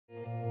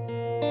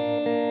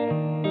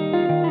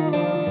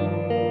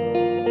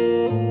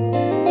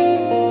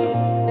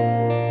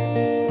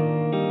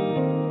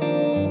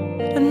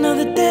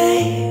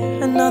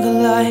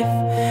life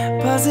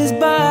passes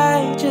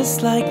by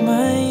just like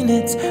mine.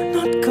 It's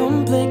not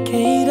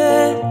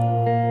complicated.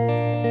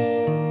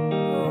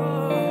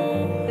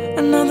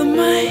 Another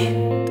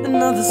mind,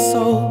 another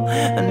soul,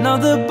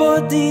 another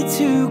body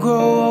to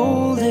grow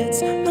old.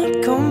 It's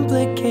not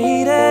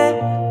complicated.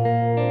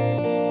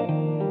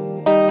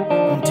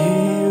 Do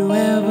you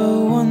ever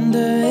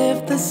wonder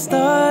if the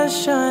stars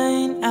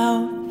shine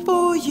out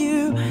for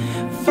you?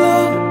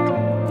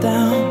 Float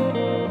down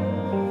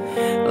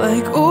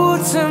like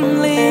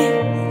autumn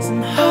leaves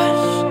and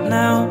hush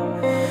now.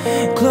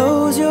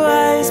 Close your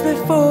eyes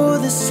before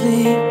the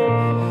sleep,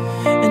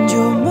 and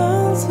you're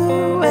miles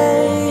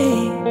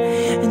away.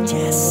 And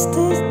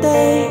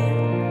yesterday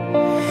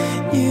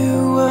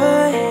you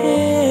were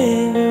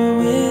here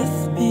with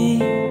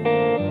me.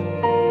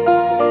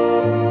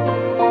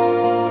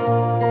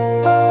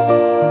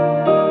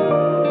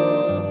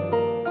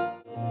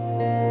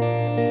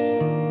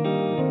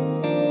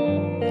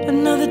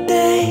 Another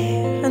day,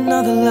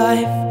 another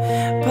life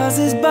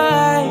passes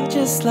by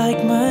just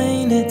like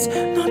mine. It's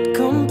not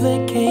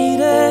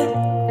complicated.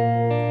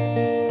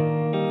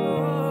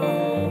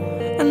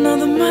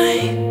 Another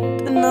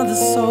mind, another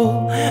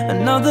soul,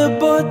 another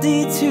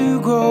body to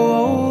grow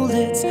old.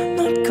 It's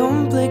not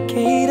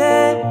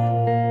complicated.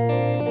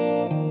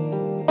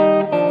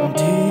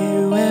 Do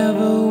you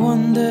ever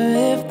wonder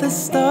if the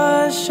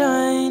stars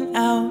shine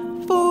out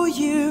for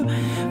you?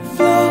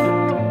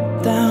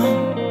 Float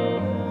down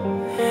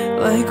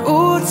like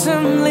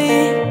autumn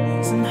leaves